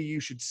maybe you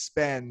should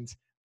spend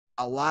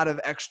a lot of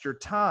extra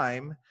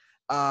time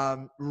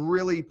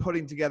really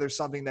putting together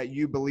something that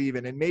you believe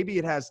in. And maybe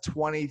it has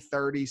 20,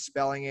 30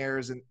 spelling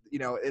errors and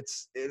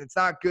it's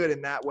not good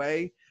in that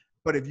way.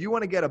 But if you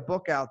want to get a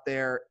book out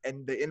there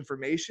and the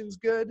information's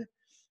good,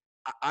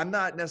 I'm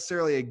not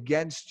necessarily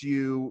against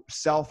you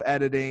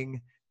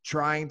self-editing,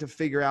 trying to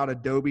figure out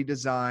Adobe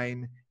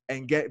design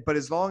but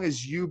as long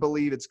as you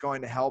believe it's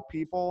going to help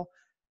people.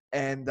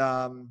 And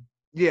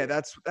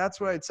that's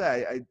what I'd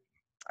say.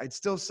 I'd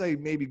still say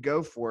maybe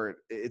go for it.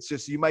 It's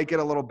just, you might get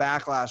a little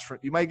backlash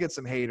you might get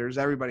some haters.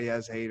 Everybody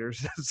has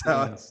haters.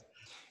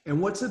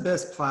 And what's the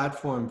best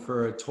platform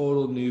for a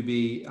total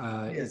newbie?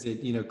 Is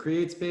it,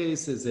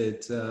 CreateSpace? Is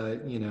it,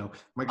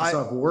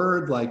 Microsoft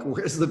Word? Like,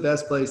 where's the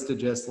best place to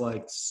just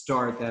like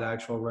start that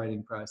actual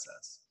writing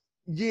process?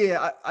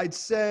 Yeah, I'd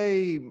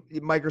say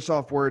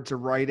Microsoft Word to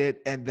write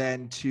it, and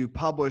then to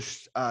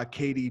publish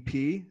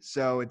KDP.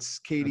 So it's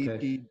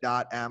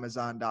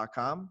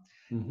kdp.amazon.com.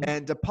 Mm-hmm.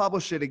 And to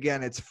publish it,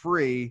 again, it's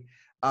free,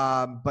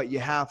 but you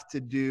have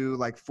to do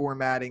like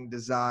formatting,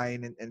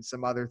 design, and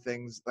some other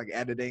things like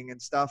editing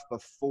and stuff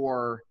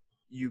before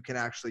you can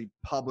actually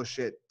publish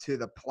it to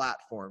the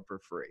platform for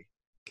free.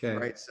 Okay.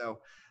 Right. So,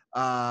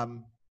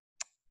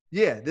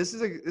 yeah, this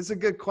is a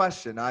good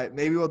question.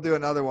 Maybe we'll do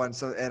another one,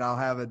 and I'll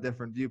have a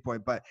different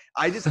viewpoint, but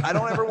I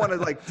don't ever want to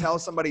like tell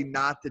somebody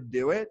not to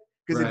do it.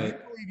 Because if you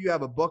believe you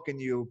have a book in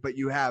you, but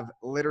you have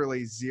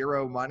literally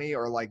zero money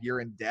or like you're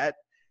in debt,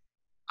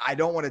 I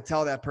don't want to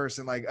tell that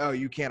person like, oh,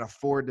 you can't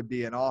afford to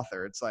be an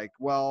author. It's like,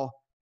 well,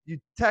 you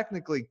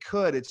technically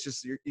could. It's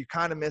just you're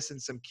kind of missing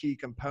some key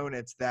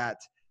components that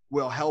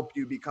will help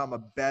you become a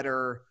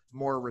better,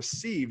 more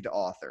received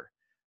author,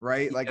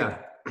 right? Like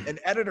an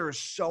editor is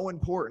so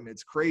important.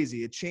 It's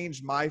crazy. It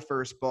changed my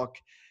first book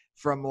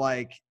from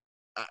like,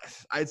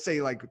 I'd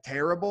say like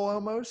terrible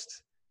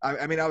almost.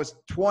 I mean, I was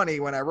 20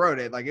 when I wrote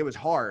it. Like it was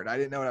hard. I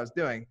didn't know what I was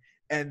doing.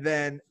 And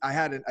then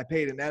I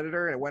paid an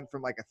editor, and it went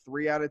from like a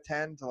 3 out of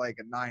 10 to like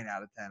a 9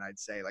 out of 10, I'd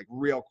say, like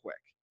real quick.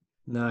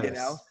 Nice. You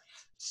know?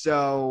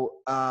 So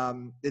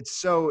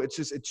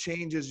it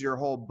changes your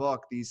whole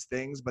book, these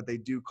things, but they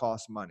do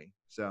cost money.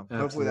 So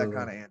hopefully that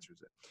kind of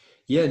answers it.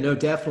 Yeah, no,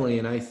 definitely.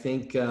 And I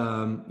think,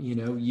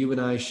 you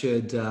and I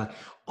should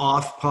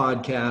off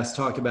podcast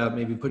talk about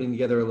maybe putting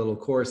together a little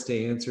course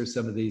to answer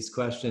some of these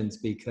questions,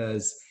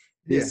 because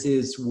this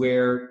is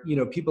where,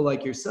 people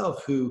like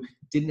yourself who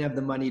didn't have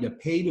the money to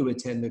pay to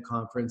attend the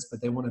conference,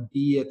 but they want to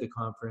be at the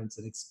conference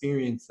and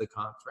experience the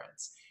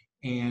conference.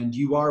 And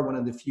you are one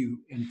of the few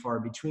and far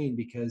between,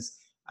 because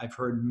I've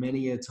heard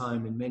many a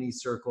time in many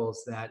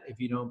circles that if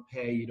you don't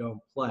pay, you don't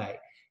play.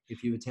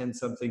 If you attend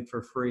something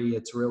for free,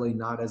 it's really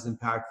not as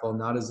impactful,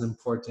 not as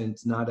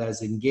important, not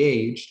as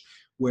engaged.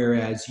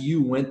 Whereas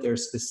you went there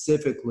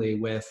specifically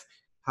with,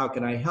 how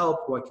can I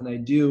help? What can I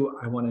do?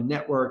 I want to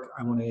network.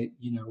 I want to,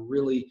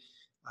 really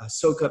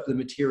soak up the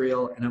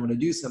material, and I want to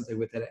do something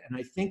with it. And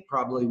I think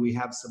probably we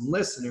have some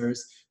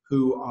listeners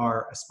who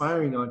are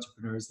aspiring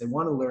entrepreneurs. They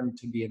want to learn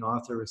to be an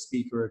author, a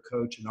speaker, a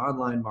coach, an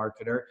online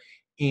marketer,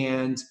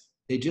 and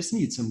they just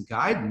need some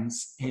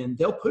guidance, and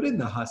they'll put in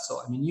the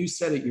hustle. I mean, you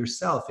said it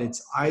yourself,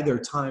 it's either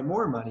time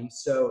or money.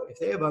 So if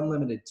they have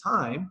unlimited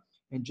time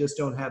and just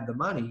don't have the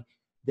money,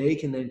 they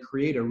can then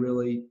create a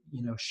really,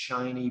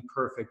 shiny,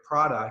 perfect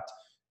product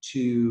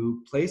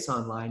to place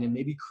online, and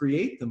maybe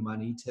create the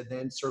money to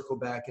then circle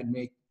back and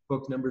make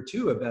book number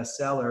 2 a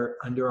bestseller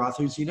under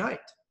Authors Unite.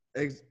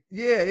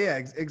 Yeah,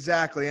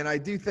 exactly. And I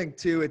do think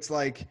too, it's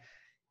like,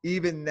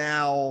 even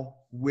now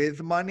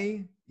with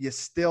money, you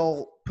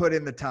still put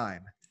in the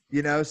time,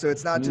 so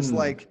it's not just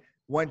like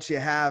once you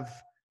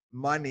have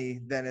money,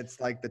 then it's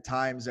like the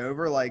time's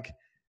over. Like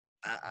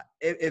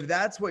if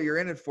that's what you're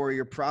in it for,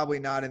 you're probably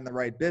not in the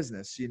right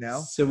business,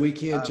 So we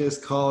can't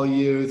just call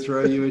you,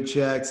 throw you a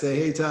check, say,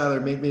 hey,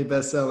 Tyler, make me a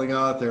best-selling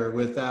author,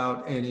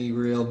 without any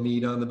real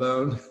meat on the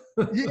bone.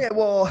 Yeah,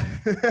 well,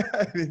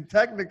 I mean,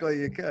 technically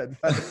you could.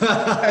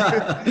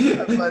 But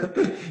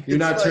you're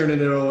not like,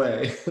 turning it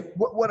away.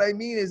 What I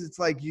mean is, it's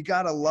like you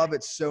got to love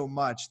it so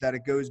much that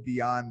it goes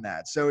beyond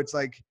that. So it's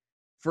like,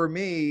 for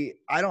me,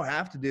 I don't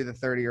have to do the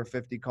 30 or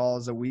 50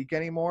 calls a week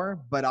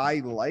anymore, but I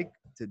like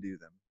to do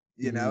them.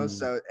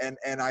 So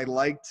and I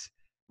liked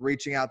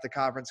reaching out to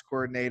conference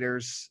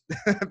coordinators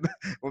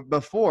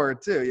before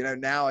too.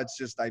 Now it's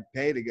just I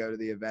pay to go to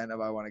the event if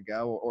I want to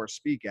go or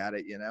speak at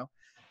it.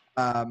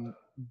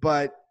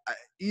 But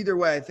either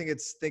way, I think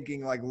it's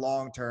thinking like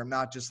long term,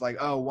 not just like,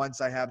 oh,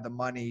 once I have the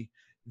money,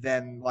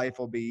 then life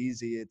will be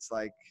easy. It's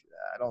like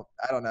I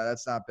don't know.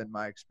 That's not been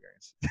my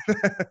experience.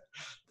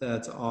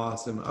 That's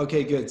awesome.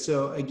 Okay, good.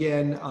 So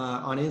again,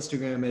 on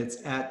Instagram,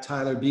 it's at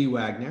Tyler B.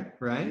 Wagner,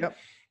 right? Yep.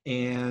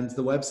 And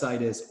the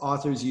website is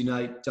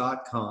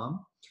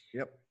authorsunite.com.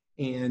 Yep.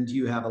 And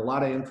you have a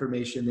lot of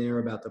information there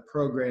about the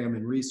program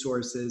and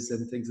resources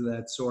and things of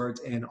that sort,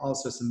 and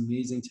also some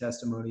amazing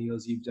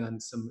testimonials. You've done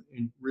some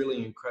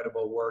really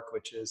incredible work,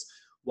 which is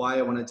why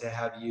I wanted to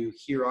have you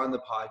here on the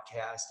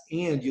podcast.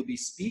 And you'll be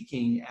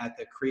speaking at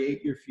the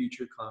Create Your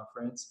Future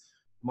Conference,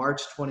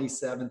 March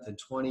 27th and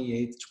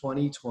 28th,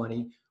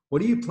 2020. What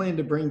do you plan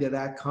to bring to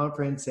that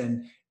conference?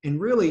 And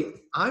really,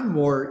 I'm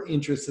more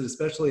interested,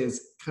 especially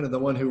as kind of the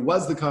one who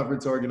was the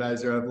conference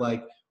organizer, of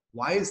like,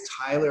 why is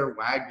Tyler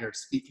Wagner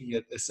speaking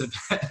at this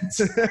event?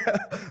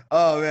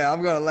 Oh man,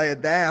 I'm gonna lay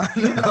it down.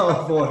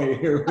 Oh boy,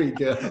 here we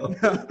go.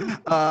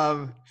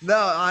 No,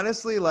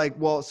 honestly,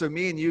 so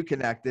me and you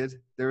connected.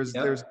 There's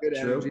good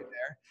energy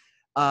there.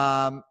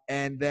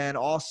 And then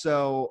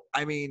also,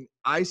 I mean,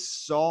 I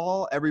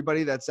saw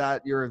everybody that's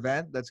at your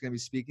event that's gonna be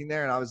speaking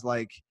there, and I was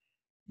like,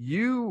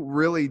 you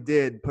really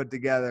did put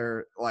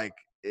together like.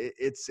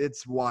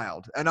 It's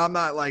wild. And I'm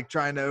not like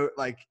trying to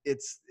like,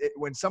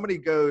 when somebody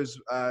goes,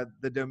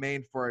 the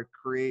domain for a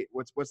create,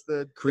 what's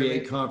the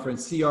Create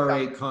Conference,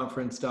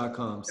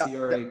 CR8conference.com,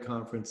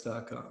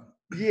 CR8conference.com.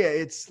 Yeah.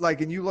 It's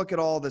like, and you look at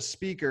all the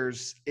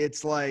speakers,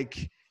 it's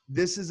like,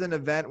 this is an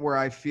event where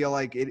I feel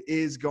like it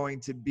is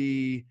going to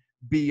be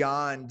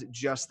beyond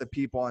just the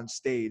people on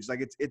stage.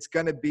 Like it's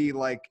going to be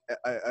like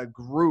a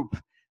group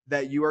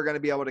that you are going to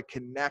be able to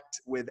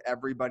connect with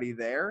everybody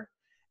there.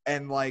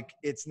 And like,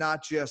 it's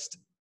not just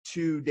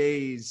 2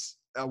 days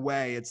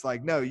away. It's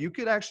like, no, you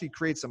could actually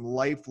create some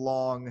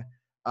lifelong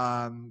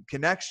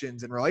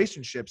connections and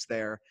relationships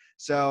there.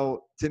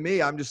 So to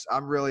me, I'm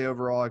really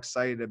overall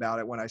excited about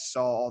it when I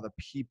saw all the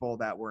people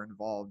that were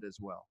involved as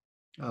well.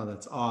 Oh,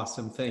 that's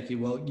awesome. Thank you.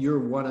 Well, you're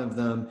one of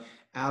them,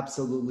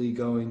 absolutely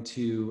going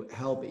to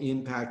help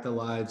impact the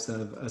lives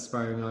of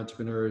aspiring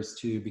entrepreneurs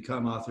to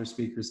become authors,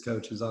 speakers,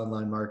 coaches,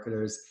 online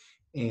marketers.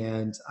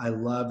 And I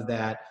love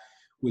that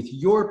with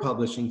your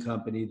publishing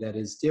company that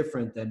is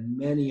different than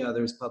many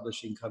others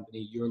publishing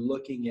company, you're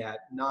looking at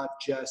not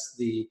just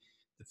the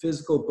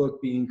physical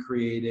book being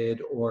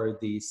created or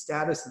the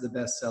status of the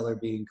bestseller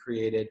being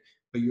created,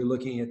 but you're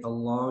looking at the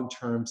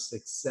long-term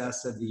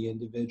success of the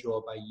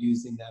individual by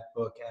using that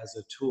book as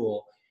a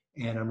tool.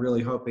 And I'm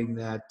really hoping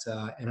that,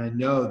 and I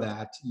know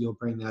that you'll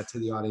bring that to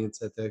the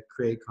audience at the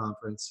Create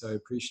Conference. So I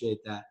appreciate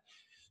that.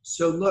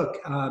 So look,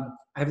 I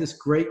have this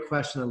great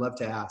question I'd love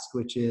to ask,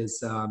 which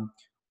is,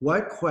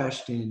 what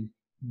question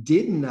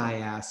didn't I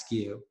ask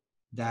you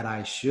that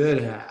I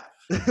should have?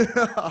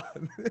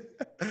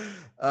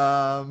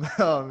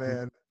 Oh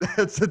man,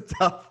 that's a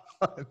tough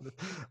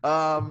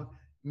one.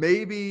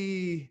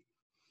 Maybe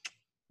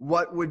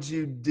what would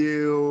you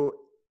do?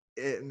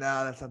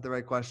 No, that's not the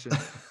right question.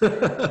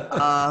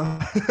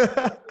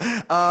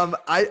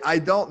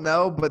 I don't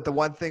know, but the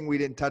one thing we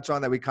didn't touch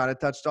on that we kind of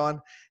touched on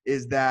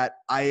is that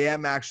I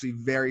am actually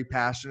very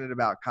passionate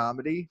about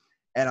comedy,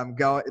 and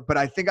but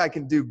I think I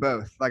can do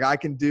both. Like I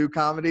can do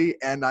comedy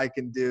and I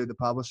can do the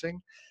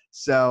publishing.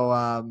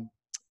 So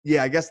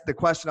yeah, I guess the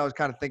question I was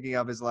kind of thinking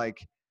of is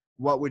like,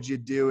 what would you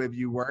do if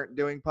you weren't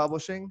doing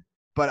publishing?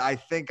 But I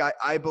think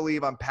I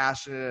believe I'm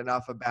passionate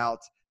enough about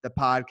the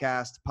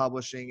podcast,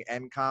 publishing,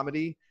 and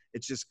comedy.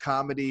 It's just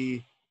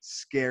comedy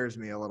scares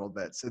me a little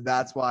bit. So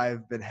that's why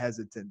I've been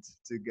hesitant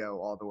to go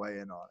all the way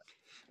in on it.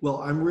 Well,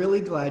 I'm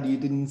really glad you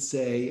didn't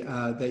say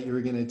that you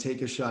were going to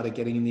take a shot at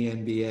getting in the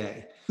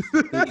NBA.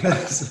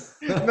 Because,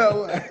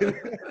 no way.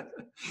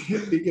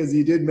 Because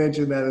you did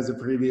mention that as a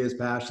previous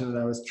passion, and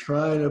I was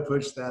trying to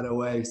push that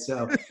away.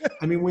 So,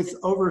 I mean, with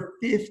over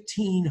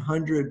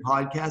 1,500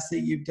 podcasts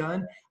that you've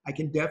done, I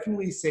can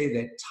definitely say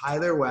that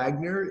Tyler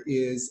Wagner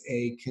is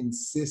a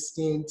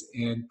consistent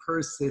and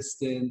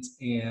persistent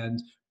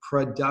and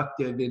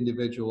productive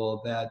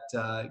individual that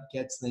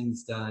gets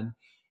things done.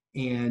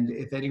 And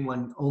if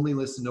anyone only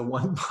listened to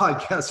one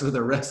podcast for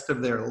the rest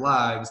of their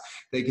lives,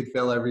 they could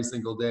fill every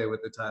single day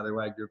with the Tyler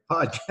Wagner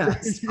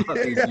podcast.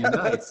 Authors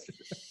Unite.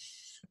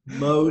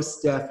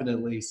 Most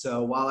definitely.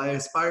 So while I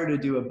aspire to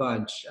do a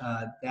bunch,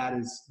 that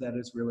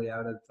is really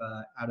out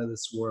of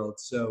this world.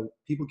 So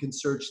people can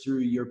search through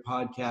your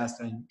podcast.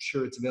 I'm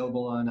sure it's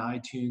available on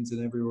iTunes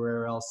and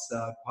everywhere else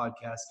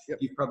podcast. Yep.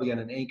 You've probably got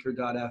an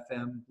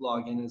Anchor.fm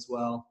login as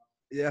well.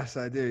 Yes,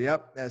 I do.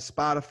 Yep.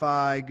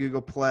 Spotify,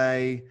 Google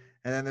Play,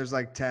 and then there's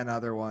like 10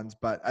 other ones.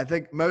 But I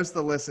think most of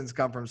the listens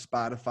come from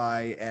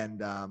Spotify and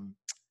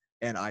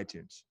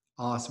iTunes.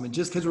 Awesome. And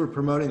just because we're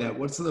promoting that,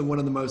 what's one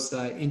of the most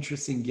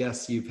interesting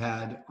guests you've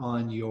had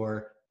on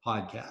your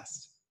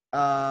podcast?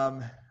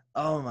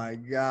 Oh my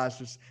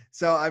gosh.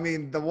 So, I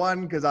mean, the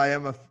one, because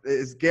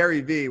is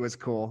Gary Vee was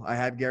cool. I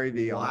had Gary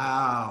Vee on.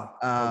 Wow.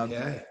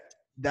 Okay.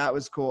 That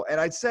was cool. And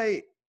I'd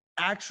say,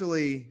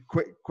 actually,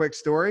 quick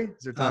story.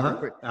 Is there time for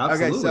quick?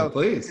 Absolutely, okay, so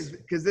please.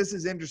 Because this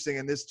is interesting,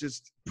 and this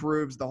just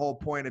proves the whole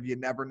point of you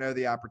never know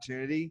the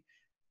opportunity.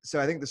 So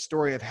I think the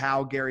story of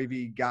how Gary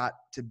Vee got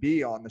to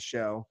be on the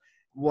show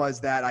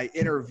was that I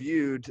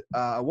interviewed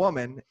a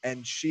woman,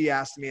 and she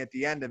asked me at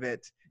the end of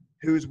it,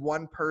 who's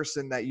one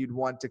person that you'd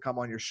want to come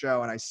on your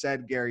show? And I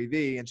said Gary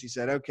Vee, and she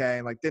said, okay,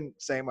 and like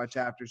didn't say much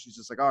after. She's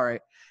just like, all right.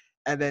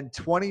 And then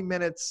 30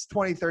 minutes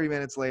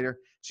later,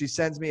 she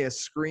sends me a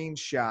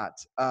screenshot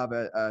of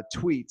a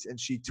tweet, and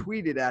she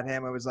tweeted at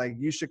him. It was like,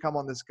 you should come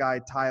on this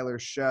guy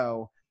Tyler's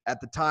show.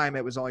 At the time,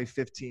 it was only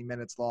 15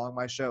 minutes long.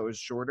 My show was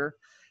shorter,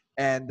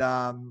 and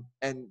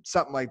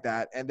something like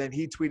that. And then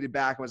he tweeted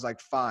back and was like,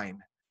 fine.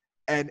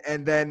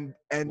 And then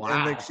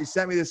like she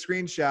sent me the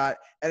screenshot,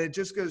 and it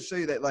just goes to show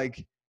you that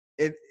like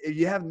if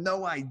you have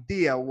no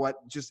idea what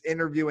just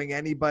interviewing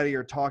anybody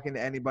or talking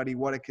to anybody,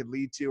 what it could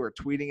lead to, or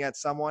tweeting at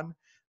someone.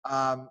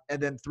 And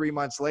then 3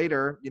 months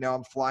later,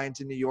 I'm flying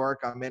to New York.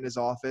 I'm in his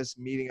office,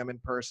 meeting him in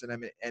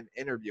person and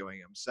interviewing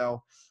him.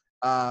 So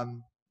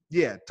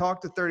yeah,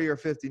 talk to 30 or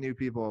 50 new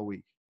people a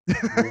week.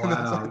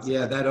 Wow.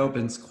 Yeah, that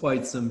opens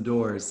quite some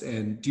doors.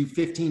 And do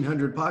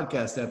 1,500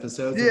 podcast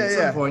episodes. Yeah, and at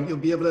some point, you'll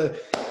be able to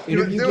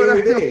interview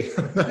Gary Vee.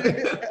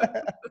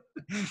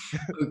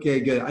 Okay,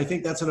 good. I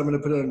think that's what I'm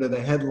going to put under the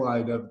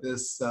headline of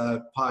this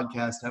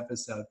podcast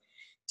episode.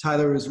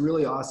 Tyler, it was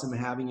really awesome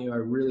having you. I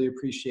really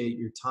appreciate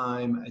your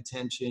time,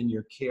 attention,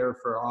 your care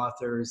for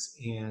authors,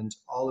 and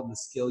all of the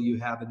skill you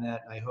have in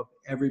that. And I hope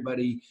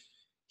everybody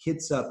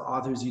hits up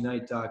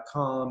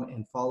authorsunite.com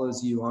and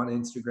follows you on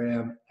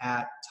Instagram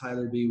at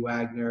Tyler B.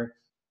 Wagner.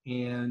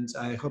 And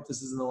I hope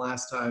this isn't the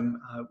last time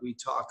we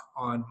talk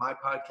on my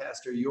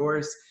podcast or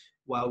yours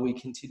while we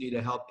continue to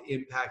help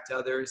impact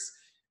others.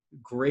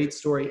 Great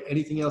story.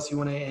 Anything else you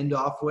want to end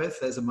off with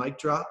as a mic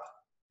drop?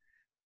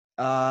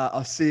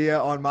 I'll see you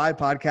on my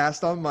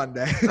podcast on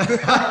Monday.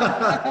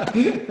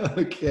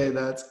 Okay,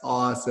 that's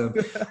awesome.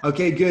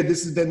 Okay, good.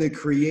 This has been the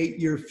Create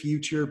Your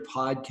Future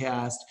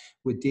podcast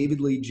with David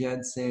Lee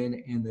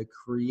Jensen and the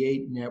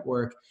Create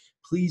Network.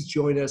 Please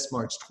join us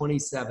March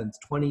 27th,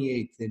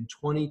 28th, and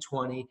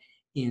 2020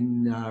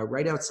 in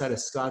right outside of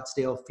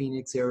Scottsdale,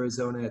 Phoenix,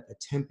 Arizona at the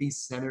Tempe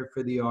Center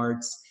for the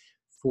Arts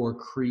for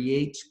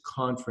Create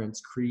Conference,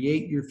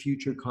 Create Your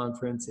Future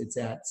Conference. It's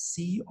at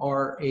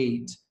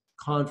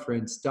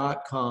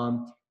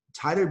CR8conference.com.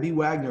 Tyler B.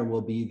 Wagner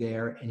will be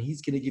there, and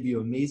he's going to give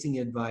you amazing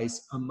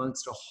advice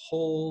amongst a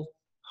whole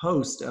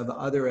host of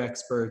other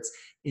experts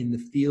in the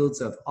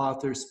fields of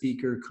author,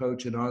 speaker,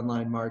 coach, and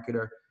online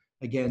marketer.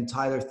 Again,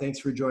 Tyler, thanks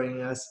for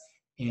joining us,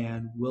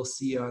 and we'll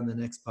see you on the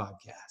next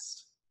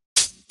podcast.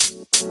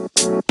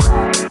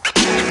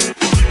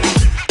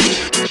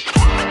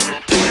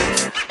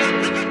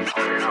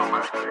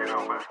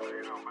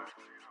 You know, man.